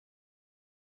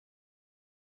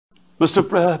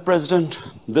President,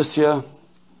 this year,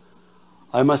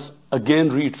 I must again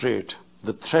reiterate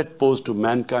the threat posed to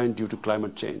mankind due to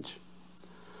climate change.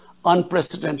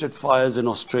 Unprecedented fires in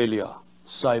Australia,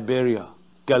 Siberia,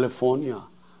 California,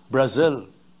 Brazil.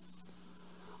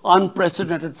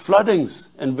 Unprecedented floodings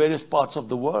in various parts of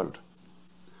the world.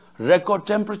 Record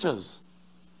temperatures,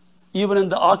 even in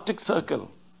the Arctic Circle.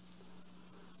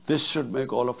 This should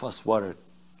make all of us worried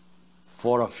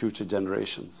for our future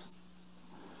generations.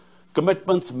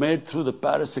 Commitments made through the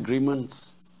Paris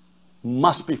agreements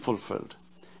must be fulfilled.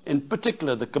 In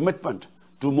particular, the commitment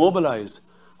to mobilize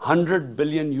 $100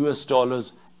 billion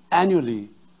annually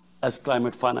as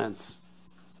climate finance.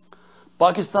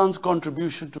 Pakistan's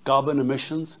contribution to carbon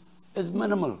emissions is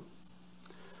minimal,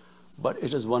 but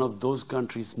it is one of those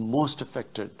countries most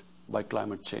affected by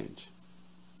climate change.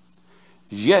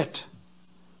 Yet,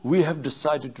 we have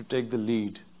decided to take the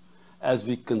lead as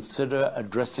we consider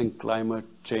addressing climate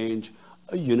change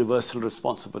a universal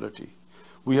responsibility.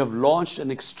 We have launched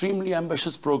an extremely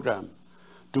ambitious program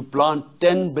to plant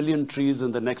 10 billion trees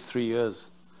in the next 3 years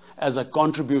as a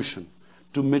contribution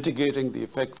to mitigating the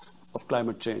effects of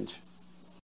climate change.